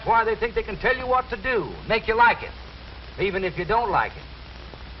 Maybe that's why they think they can tell you what to do, make you like it, even if you don't like it.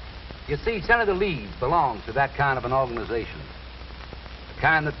 You see, Senator Leeds belongs to that kind of an organization. The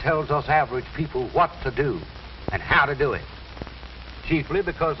kind that tells us average people what to do and how to do it. Chiefly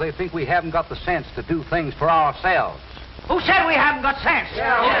because they think we haven't got the sense to do things for ourselves. Who said we haven't got sense? But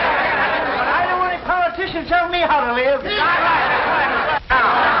I don't want any politicians telling me how to live. Now,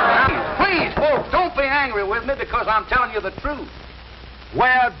 please, folks, don't be angry with me because I'm telling you the truth.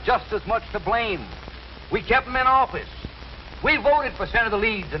 We're just as much to blame. We kept them in office. We voted for Senator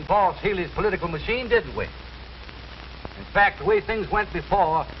Leeds and Boss Healy's political machine, didn't we? In fact, the way things went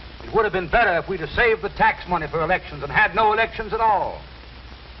before, it would have been better if we'd have saved the tax money for elections and had no elections at all.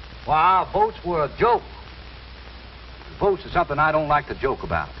 Well, our votes were a joke. Votes is something I don't like to joke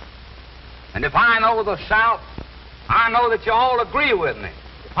about. And if I know the South, I know that you all agree with me.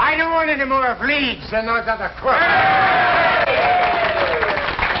 I don't want any more of Leeds than those other crooks.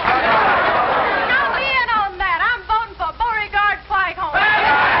 Now, in on that. I'm voting for Beauregard Claghorn.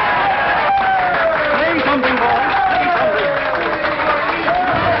 Say something, boys. Say something.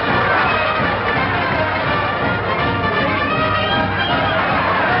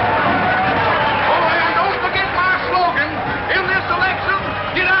 Oh, and don't forget my slogan. In this election,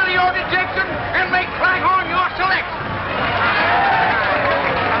 get out of your dejection and make Claghorn your selection.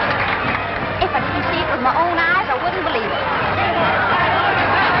 If I could see it with my own eyes, I wouldn't believe it.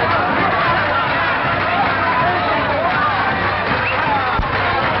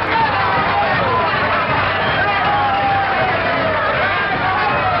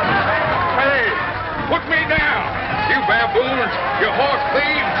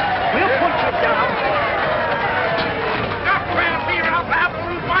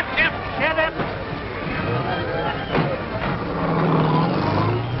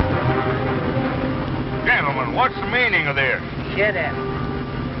 meaning of this? Shut up.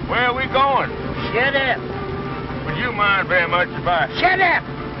 Where are we going? Shut up. Would you mind very much if I... Shut up!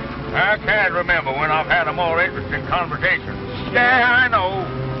 I can't remember when I've had a more interesting conversation. Yeah, I know.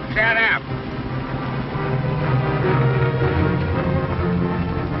 Shut up.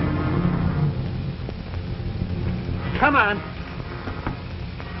 Come on.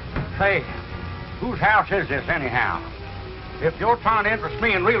 Say, whose house is this anyhow? If you're trying to interest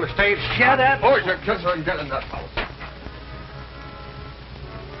me in real estate... Shut up. Boys, you kiss her and get in that house.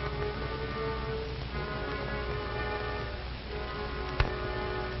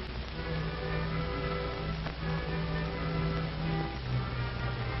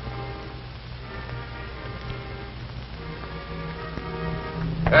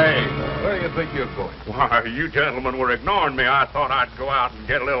 Hey, where do you think you're going? Why, you gentlemen were ignoring me. I thought I'd go out and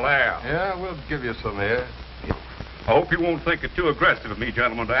get a little air. Yeah, we'll give you some air. I hope you won't think it too aggressive of me,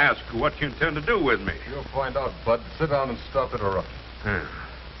 gentlemen, to ask what you intend to do with me. You'll find out, Bud. Sit down and stop interrupting.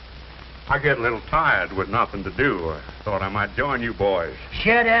 I get a little tired with nothing to do. I thought I might join you boys.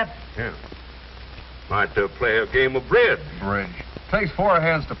 Shut up. Yeah. Might play a game of bridge. Bridge. Takes 4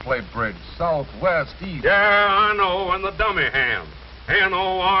 hands to play bridge. South, west, east. Yeah, I know, and the dummy hand.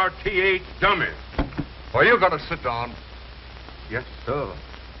 N-O-R-T-H, dummy. Well, you gotta sit down. Yes, sir.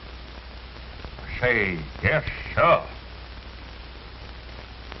 Say, yes, sir.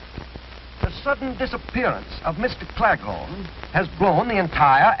 The sudden disappearance of Mr. Claghorn has blown the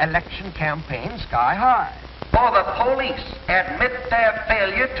entire election campaign sky high. For the police admit their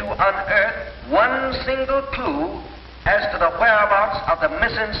failure to unearth one single clue as to the whereabouts of the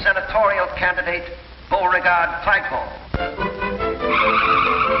missing senatorial candidate, Beauregard Claghorn.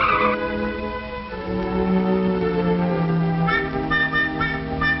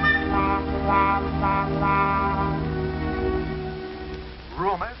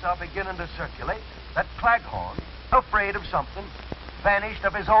 Rumors are beginning to circulate that Claghorn, afraid of something, vanished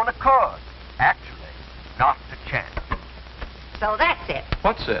of his own accord. Actually, not a chance. So that's it.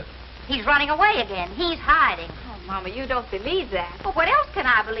 What's it? He's running away again. He's hiding. Oh, Mama, you don't believe that. Well, what else can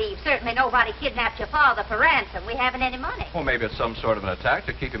I believe? Certainly nobody kidnapped your father for ransom. We haven't any money. Well, maybe it's some sort of an attack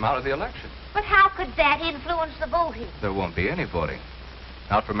to keep him out of the election. But how could that influence the voting? There won't be any voting.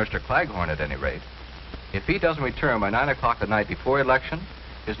 Not for Mr. Claghorn, at any rate. If he doesn't return by 9 o'clock the night before election,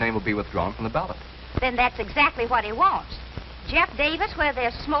 his name will be withdrawn from the ballot. Then that's exactly what he wants. Jeff Davis, where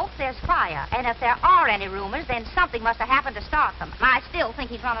there's smoke, there's fire. And if there are any rumors, then something must have happened to start them. And I still think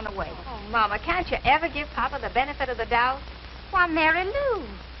he's running away. Oh, Mama, can't you ever give Papa the benefit of the doubt? Why, Mary Lou.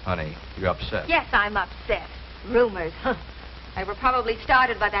 Honey, you're upset. Yes, I'm upset. Rumors. They were probably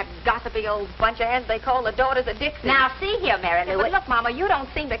started by that gossipy old bunch of heads they call the Daughters of Dixie. Now, see here, Mary Lou. But look, Mama, you don't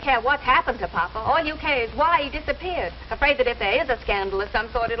seem to care what's happened to Papa. All you care is why he disappeared. Afraid that if there is a scandal of some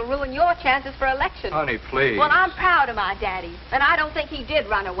sort, it'll ruin your chances for election. Honey, please. Well, I'm proud of my daddy, and I don't think he did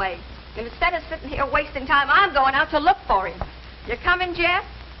run away. And instead of sitting here wasting time, I'm going out to look for him. You coming, Jeff?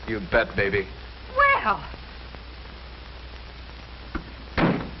 You bet, baby. Well...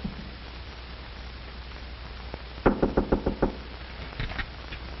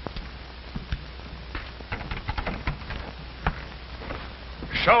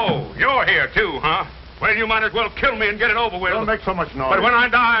 So, you're here, too, huh? Well, you might as well kill me and get it over with. Don't make so much noise. But when I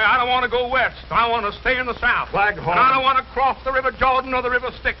die, I don't want to go west. I want to stay in the south. Claghorn. And I don't want to cross the River Jordan or the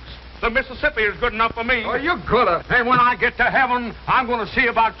River Styx. The Mississippi is good enough for me. Oh, you're gonna. And when I get to heaven, I'm going to see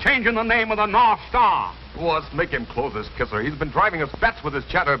about changing the name of the North Star. Let's make him close his kisser. He's been driving us bats with his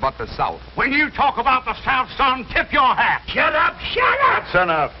chatter about the South. When you talk about the South, son, tip your hat. Shut up! Shut up! That's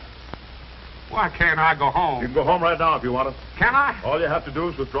enough. Why can't I go home? You can go home right now if you want to. Can I? All you have to do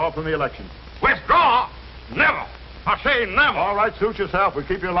is withdraw from the election. Withdraw? Never. I say never. All right, suit yourself. We'll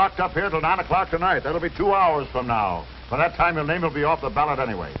keep you locked up here till 9 o'clock tonight. That'll be 2 hours from now. By that time, your name will be off the ballot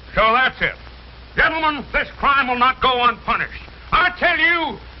anyway. So that's it. Gentlemen, this crime will not go unpunished. I tell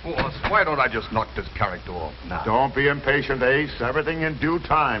you... Well, why don't I just knock this character off now? Don't be impatient, Ace. Everything in due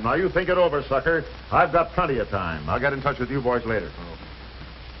time. Now, you think it over, sucker. I've got plenty of time. I'll get in touch with you boys later.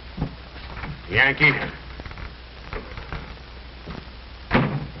 Yankee.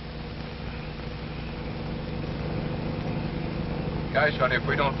 Guys, honey, if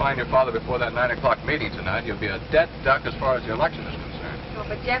we don't find your father before that 9 o'clock meeting tonight, you'll be a dead duck as far as the election is concerned. Oh,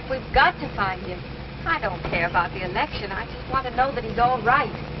 but Jeff, we've got to find him. I don't care about the election. I just want to know that he's all right.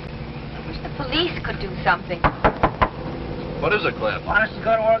 I wish the police could do something. What is it, Cliff? Want us to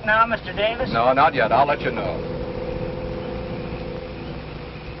go to work now, Mr. Davis? No, not yet. I'll let you know.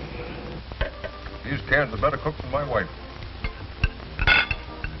 These cans are better cooked than my wife.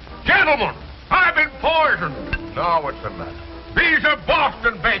 Gentlemen, I've been poisoned. Now, what's the matter? These are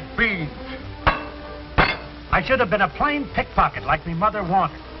Boston baked beans. I should have been a plain pickpocket like me mother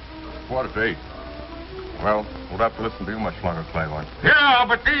wanted. 8:15. Well, we'll have to listen to you much longer, Claghorn. Yeah,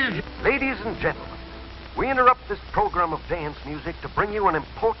 but these... Ladies and gentlemen, we interrupt this program of dance music to bring you an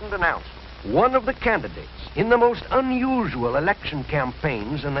important announcement. One of the candidates in the most unusual election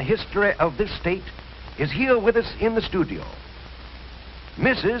campaigns in the history of this state is here with us in the studio.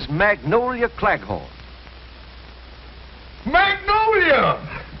 Mrs. Magnolia Claghorn. Magnolia!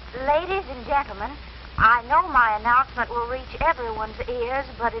 Ladies and gentlemen, I know my announcement will reach everyone's ears,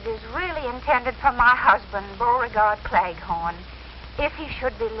 but it is really intended for my husband, Beauregard Claghorn, if he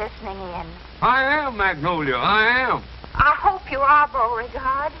should be listening in. I am, Magnolia, I am. I hope you are,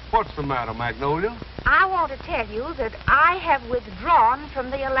 Beauregard. What's the matter, Magnolia? I want to tell you that I have withdrawn from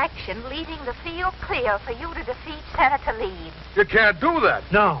the election, leaving the field clear for you to defeat Senator Leeds. You can't do that.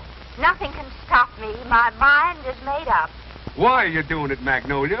 No. Nothing can stop me. My mind is made up. Why are you doing it,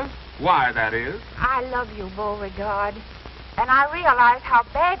 Magnolia? Why, that is? I love you, Beauregard. And I realize how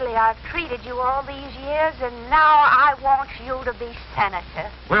badly I've treated you all these years, and now I want you to be senator.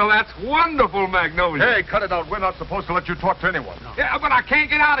 Well, that's wonderful, Magnolia. Hey, cut it out. We're not supposed to let you talk to anyone. No. Yeah, but I can't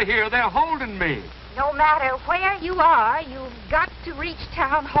get out of here. They're holding me. No matter where you are, you've got to reach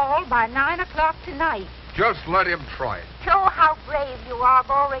Town Hall by 9 o'clock tonight. Just let him try it. Show how brave you are,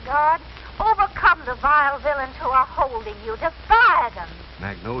 Beauregard. Overcome the vile villains who are holding you. Defy them.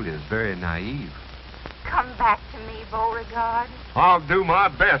 Magnolia is very naive. Come back to me, Beauregard. I'll do my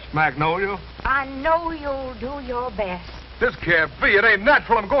best, Magnolia. I know you'll do your best. This can't be. It ain't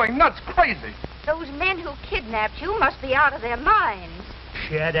natural. I'm going nuts, crazy. Those men who kidnapped you must be out of their minds.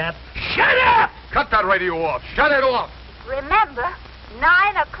 Shut up. Shut up! Cut that radio off. Shut it off. Remember,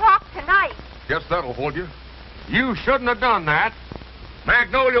 9 o'clock tonight. Guess that'll hold you. You shouldn't have done that.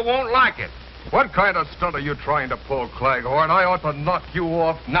 Magnolia won't like it. What kind of stunt are you trying to pull, Claghorn? I ought to knock you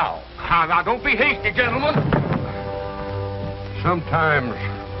off now. Now, don't be hasty, gentlemen. Sometimes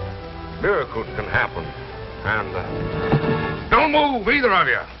miracles can happen. And don't move, either of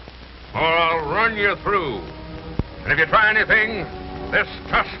you, or I'll run you through. And if you try anything, this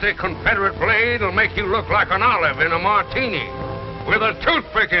trusty Confederate blade will make you look like an olive in a martini with a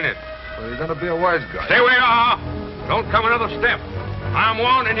toothpick in it. Well, you're going to be a wise guy. Stay where you are. Don't come another step. I'm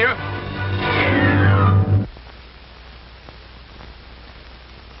warning you.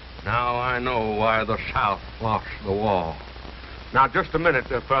 Now I know why the South lost the war. Now, just a minute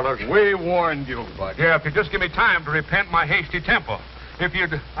there, fellas. We warned you, Bud. Yeah, if you just give me time to repent my hasty temper. If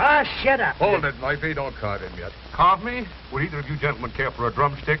you'd... Shut up. Hold it, Knifey. Don't card him yet. Carve me? Would either of you gentlemen care for a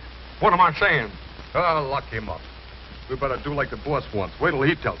drumstick? What am I saying? Lock him up. We better do like the boss wants. Wait till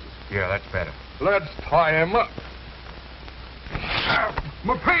he tells us. Yeah, that's better. Let's tie him up.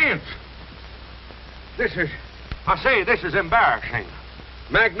 My pants! This is embarrassing.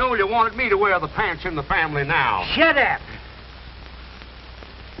 Magnolia wanted me to wear the pants in the family now. Shut up.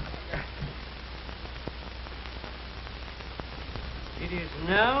 It is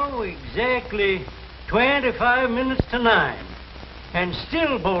now exactly 25 minutes to 9. And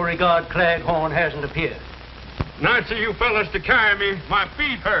still Beauregard Claghorn hasn't appeared. Nice of you fellas to carry me. My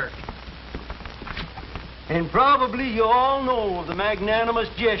feet hurt. And probably you all know of the magnanimous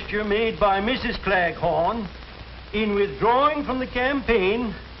gesture made by Mrs. Claghorn in withdrawing from the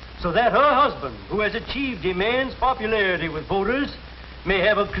campaign so that her husband, who has achieved immense popularity with voters, may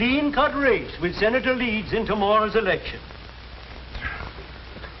have a clean-cut race with Senator Leeds in tomorrow's election.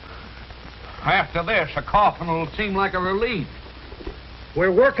 After this, a coffin will seem like a relief.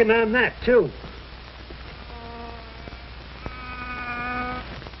 We're working on that, too.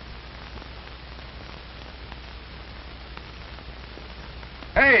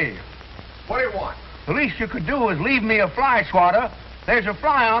 Hey, What do you want? the least you could do is leave me a fly swatter. There's a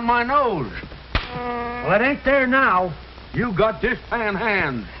fly on my nose. Well, it ain't there now. You got this pan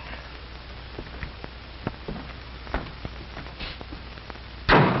hand.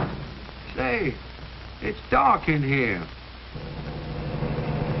 Say, it's dark in here.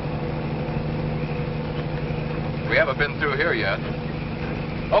 We haven't been through here yet.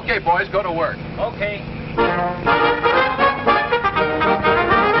 Okay, boys, go to work. Okay.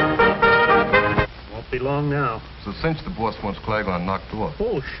 Won't be long now. So since the boss wants Claghorn knocked off,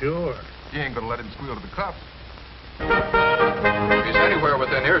 Oh, sure. you ain't gonna let him squeal to the cops. If he's anywhere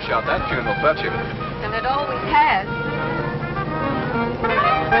within earshot, that tune will fetch him. And it always has.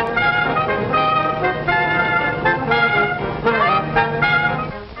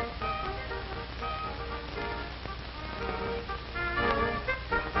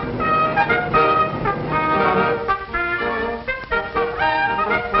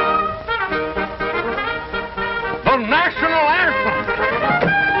 The national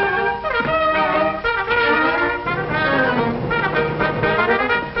anthem!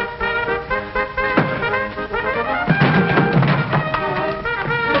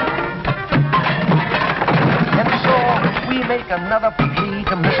 another plea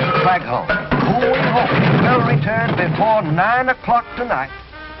to Mr. Claghorn, who we hope will return before 9 o'clock tonight,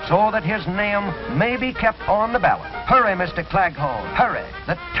 so that his name may be kept on the ballot. Hurry, Mr. Claghorn, hurry.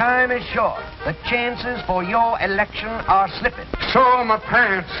 The time is short. The chances for your election are slipping. So are my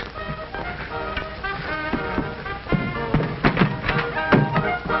pants.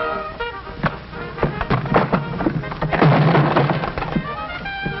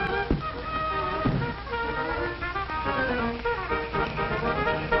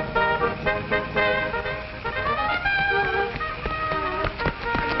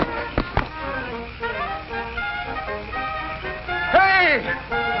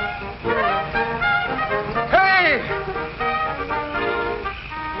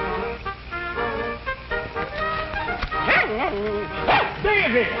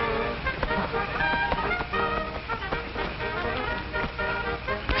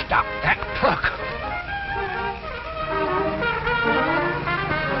 Stop that truck.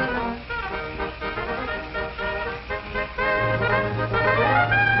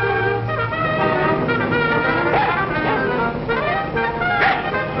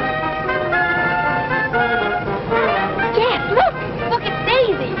 Jack, look! Look, it's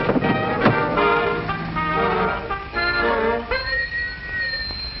Daisy!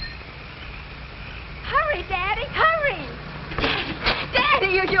 Hurry, Daddy, hurry!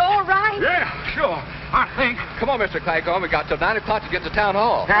 Daddy, are you all right? Yeah, sure. I think. Come on, Mr. Claghorn. We got till 9 o'clock to get to town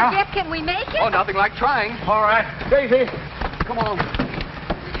hall. Jeff, can we make it? Oh, nothing like trying. All right. Daisy, come on.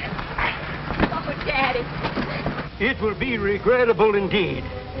 Oh, Daddy. It will be regrettable indeed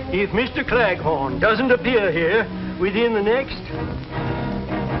if Mr. Claghorn doesn't appear here within the next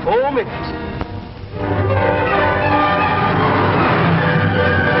 4 minutes.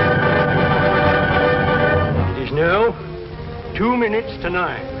 It is now 2 minutes to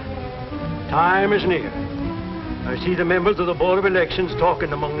 9. Time is near. I see the members of the Board of Elections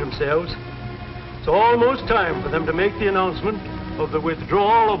talking among themselves. It's almost time for them to make the announcement of the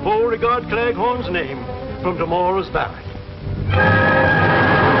withdrawal of Beauregard Claghorn's name from tomorrow's ballot.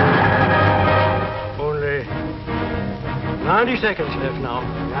 Only 90 seconds left now.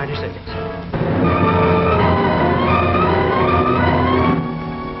 90 seconds.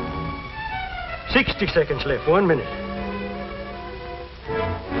 $60 seconds left. 1 minute.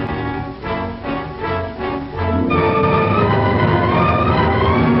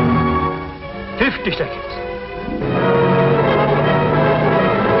 $50 seconds.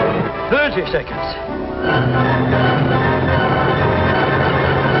 30 seconds.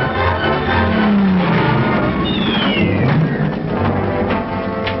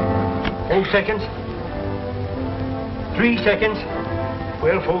 10 seconds. 3 seconds.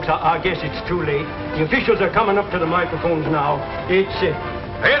 Well, folks, I guess it's too late. The officials are coming up to the microphones now. I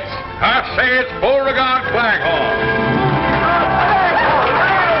say it's Beauregard Claghorn.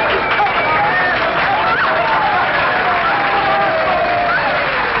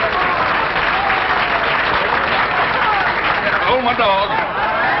 Oh, my dog.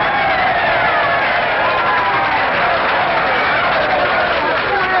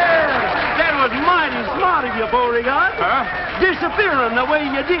 That was mighty smart of you, Beauregard. Disappearing the way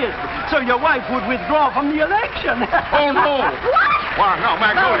you did, so your wife would withdraw from the election. Oh, no. What? Why, no,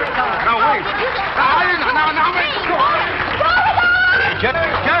 Magnolia. No, wait. Just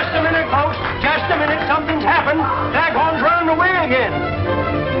a minute, folks. Just a minute. Something's happened. Claghorn's running away again.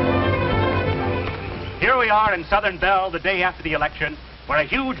 Here we are in Southern Belle the day after the election, where a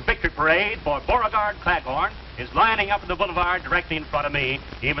huge victory parade for Beauregard Claghorn is lining up in the boulevard directly in front of me,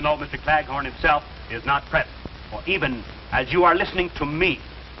 even though Mr. Claghorn himself is not present. For even as you are listening to me,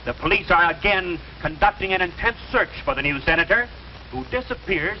 the police are again conducting an intense search for the new senator, who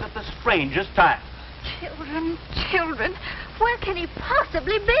disappears at the strangest time. Children, children, where can he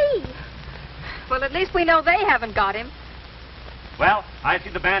possibly be? Well, at least we know they haven't got him. Well, I see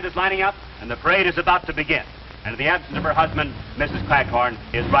the band is lining up, and the parade is about to begin. And in the absence of her husband, Mrs. Claghorn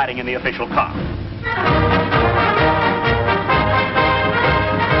is riding in the official car.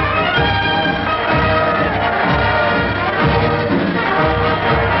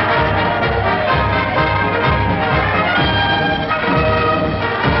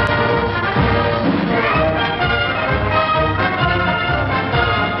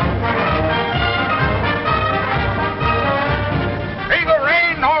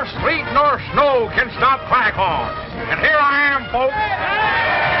 Snow can stop Claghorn. And here I am, folks.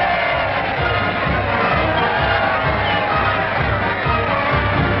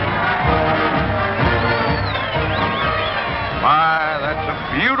 My, that's a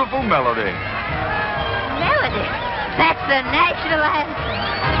beautiful melody. Melody? That's the national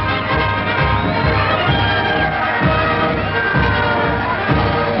anthem.